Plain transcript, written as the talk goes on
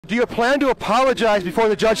Do you plan to apologize before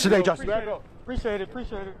the judge today, Justin? Appreciate it.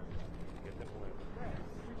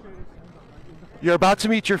 You're about to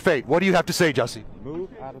meet your fate. What do you have to say, Jussie? Move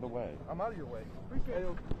out of the way. I'm out of your way.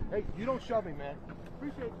 Hey, you don't shove me, man.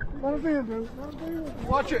 Let him in, dude. Let him in.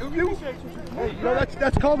 Watch it. Hey, you know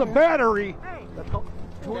that's called a battery. That's called,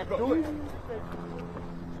 do it.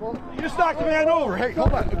 You just knocked the man over. Hey,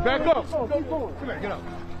 hold on. Back up. Come here, get up.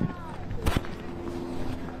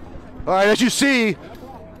 All right, as you see,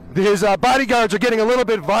 his bodyguards are getting a little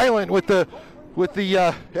bit violent with the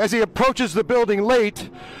as he approaches the building late.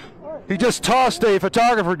 He just tossed a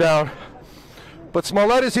photographer down. But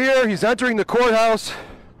Smollett is here. He's entering the courthouse,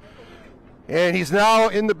 and he's now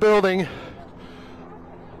in the building.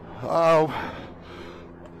 Kind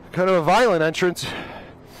of a violent entrance,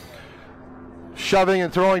 shoving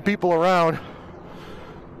and throwing people around.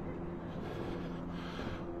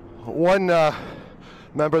 One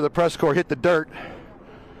member of the press corps hit the dirt.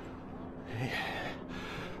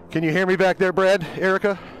 Can you hear me back there, Brad?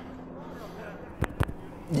 Erica?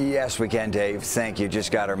 Yes, we can, Dave. Thank you. Just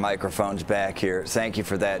got our microphones back here. Thank you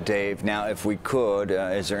for that, Dave. Now, if we could,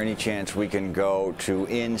 is there any chance we can go to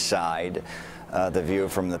inside the view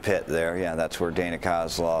from the pit there? Yeah, that's where Dana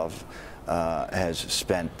Kozlov has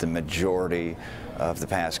spent the majority of the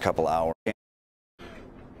past couple hours.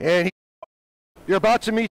 And you're about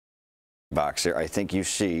to meet Box there. I think you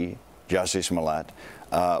see Jussie Smollett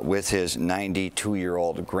with his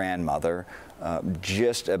 92-year-old grandmother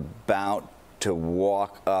just about to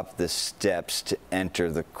walk up the steps to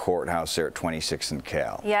enter the courthouse there at 26th and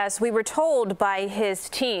Cal. Yes, we were told by his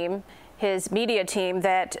team, his media team,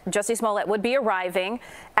 that Jussie Smollett would be arriving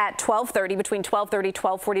at 12:30, between 12:30 and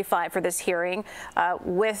 12:45 for this hearing,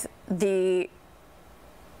 with the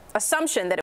assumption that